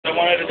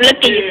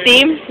Look at you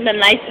see the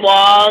nice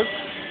walls.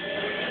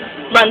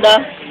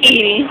 Brenda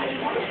eating.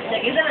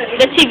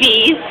 The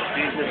TVs.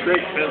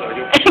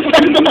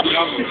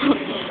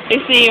 You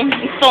see,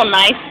 it's so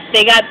nice.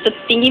 They got the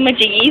thingy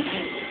majiggies.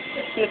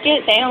 Look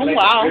at them.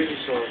 Wow.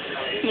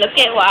 Look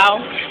at wow.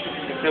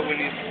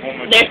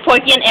 There's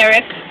Porky and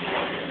Eric.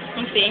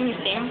 You see him.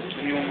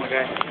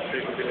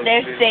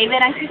 There's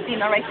David and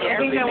Christina right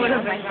there. Yo,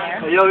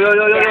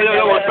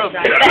 what's up?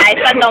 Ahí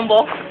está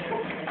Dumbo.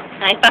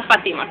 Ahí está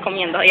Fatima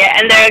comiendo. Yeah,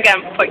 and there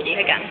again, Porky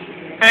again.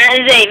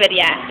 And David,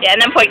 yeah,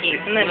 and then Porky,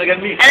 and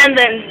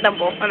then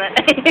Dumbo, and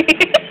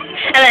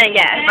then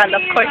yeah, Brenda,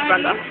 of course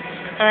Brenda.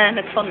 And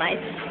it's so nice.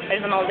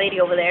 There's an old lady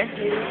over there.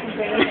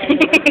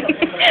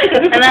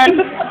 And then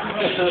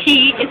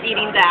he is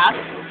eating that.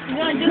 And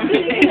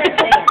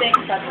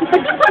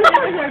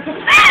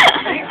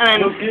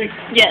then,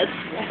 yes,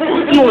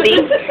 smoothie.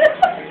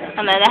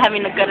 And then they're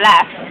having a good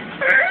laugh.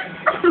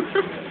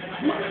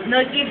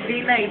 No, keep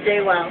Dina y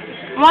J-Wow.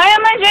 Why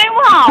am I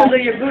J-Wow?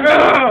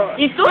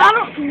 ¿Y tú?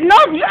 No,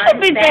 you should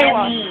be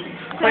J-Wow.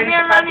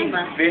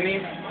 Vinny,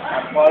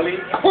 Polly.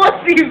 Oh,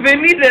 sí,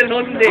 Vinny de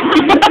dónde.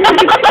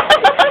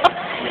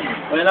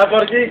 Buena,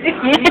 Porky.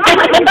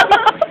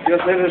 Yo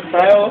soy de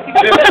style.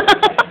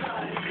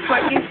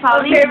 Porky's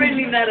Polly. Okay,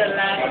 really not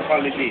alive.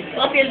 Polly B.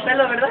 Okay, el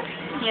pelo, ¿verdad?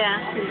 Yeah.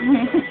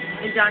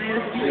 Johnny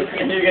is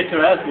Can you get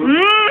your ass?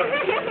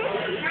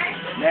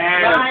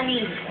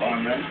 Johnny. Oh,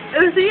 man.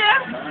 Is he here?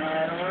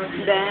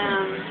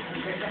 Damn.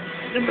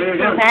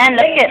 Man,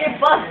 look at Your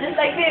bust just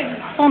like him.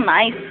 so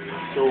nice.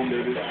 Show him,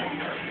 baby.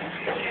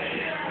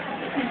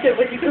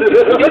 What you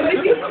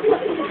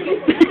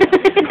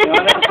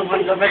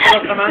 ¿La meto en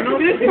otra mano?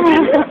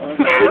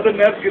 Put the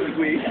napkins,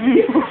 güey.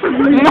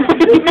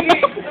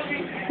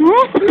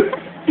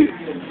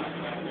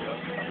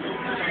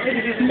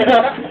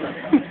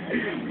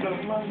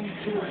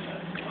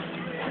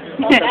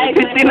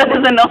 Christina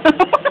doesn't know.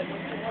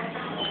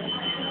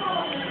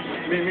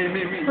 Me.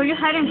 Who are you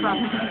hiding from?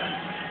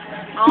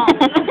 Oh.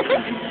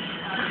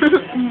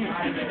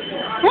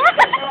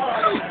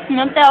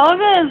 No te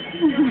ahogues.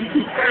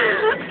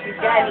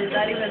 God, he's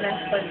not even that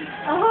funny.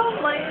 Oh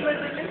my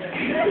goodness.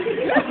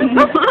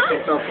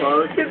 So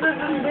close. ¿Qué es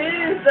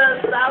this? The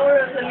sour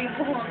of the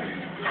limón.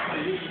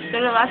 Te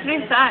lo vas a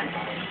frizar.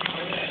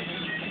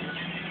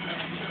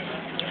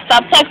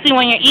 Stop texting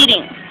when you're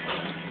eating.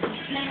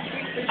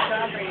 The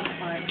strawberry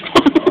part.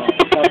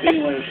 Stop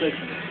eating while you're sick.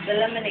 The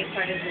lemonade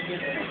part is the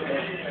good.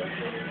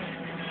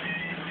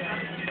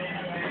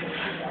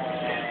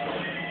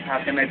 How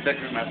can I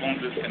text my phone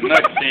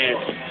disconnected?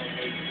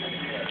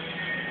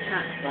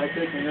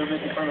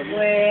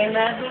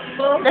 Buena,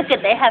 Dumbo. Look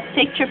at, they have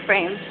picture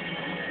frames.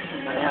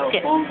 Look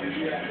at.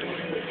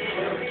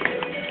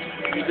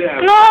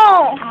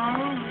 No!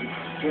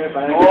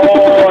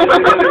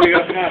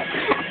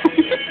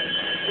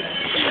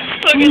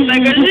 Fucking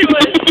sucker, she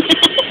was.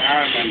 I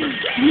remember.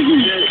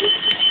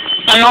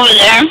 And over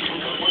there,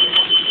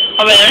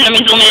 let me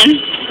zoom in.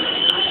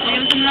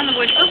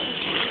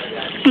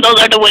 Those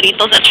are the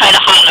whittitos that try to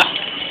holler.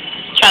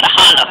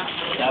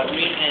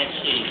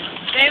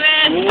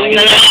 David! And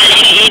then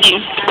they're eating.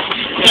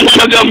 And then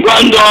I'm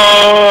Brenda!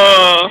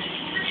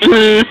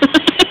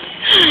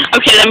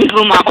 Okay, let me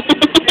zoom out.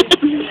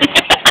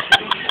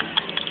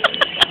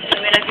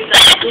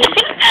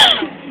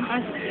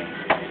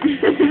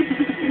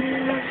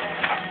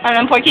 And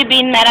then Porky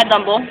being mad at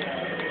Dumbo.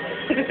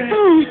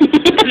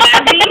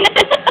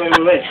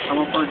 Wait, I'm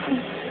a punch.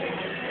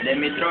 Let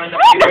me throw in the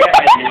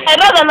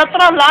Era del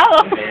otro lado.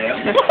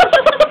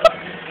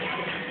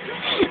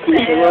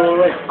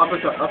 Wait.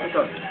 Uppercut.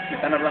 Me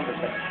están hablando.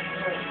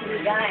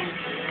 Guys,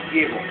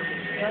 Diego.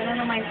 you want to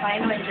know my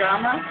final in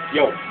drama?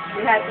 Yo.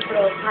 We have to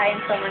throw a pie in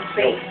someone's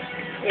face.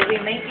 If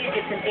we make it,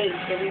 it's an 8.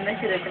 If we miss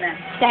it, it's an F.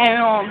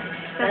 Damn.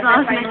 That's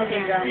our final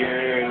in drama.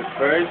 Your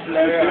first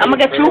letter. I'ma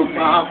get you.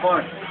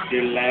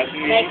 Your last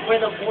name. Like where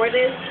the board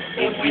is,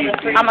 and where the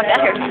first I'ma get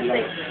her.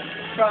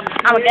 From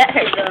I'ma get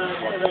her.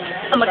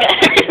 I'ma get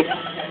her.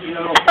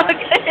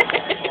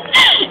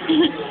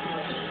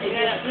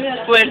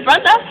 Where's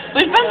Brenda?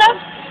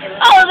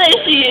 Oh, there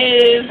she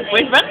is.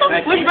 Where's Brenda?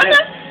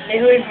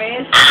 Who is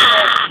man?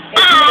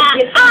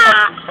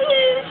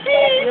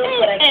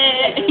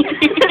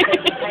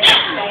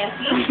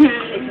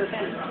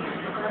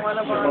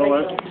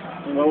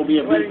 What will be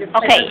a B?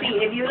 Okay.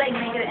 If you like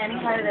make it any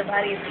part of the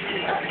body, it's a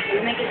B. If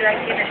you make it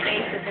directly in her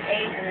face, it's an A,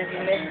 and if you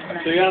miss, it's an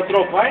F. So you gotta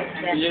throw a pie?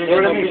 Yeah.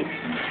 What do you mean?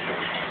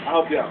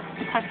 I'll help you out.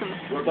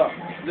 What's up?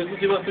 This is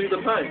supposed to be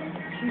the pie.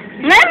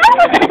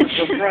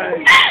 Surprise.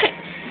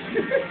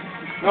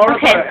 No,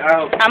 Okay.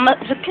 I'll look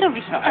at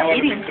over here. I'll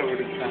Eating. fix over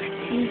this time.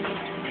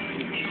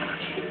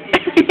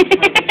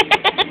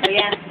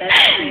 Yeah, that's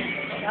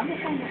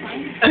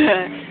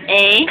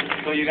A,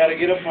 So you gotta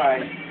get a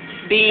pie.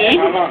 B.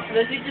 How long?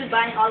 Let's just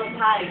buying all the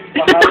pies.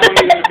 So how long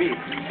are you gonna be?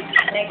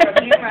 Like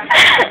from here, from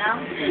now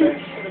to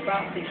the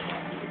Broncos.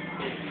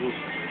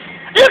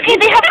 Look,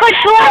 they have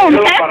cartoons.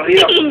 Para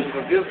arriba, Happy.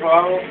 porque es para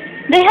abajo.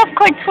 They have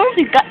cartoons.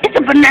 It's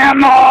a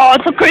banana.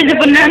 It's a crazy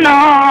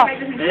banana.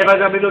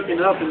 Everybody looking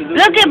up.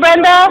 Look it,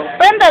 Brenda.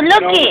 Brenda,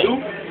 look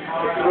it.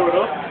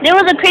 There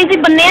was a crazy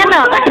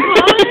banana.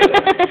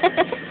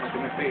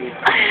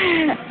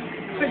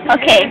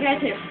 Okay.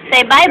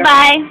 Say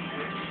bye-bye.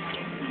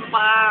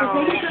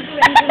 Wow.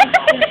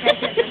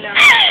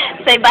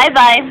 Say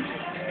bye-bye.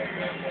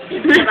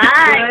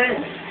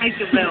 Bye.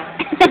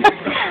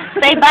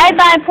 Say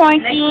bye-bye, Next week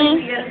Porky.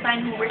 you gotta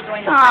find who we're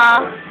going to.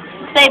 Aw.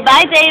 Say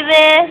bye,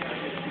 David.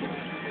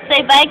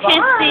 Say bye,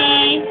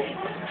 Cristi.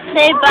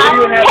 Say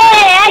bye.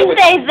 Hey, I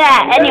say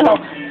that. Anyhow,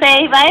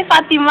 say bye,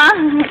 Fatima.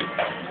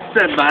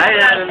 Said bye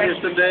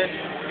yesterday.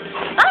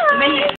 Bye.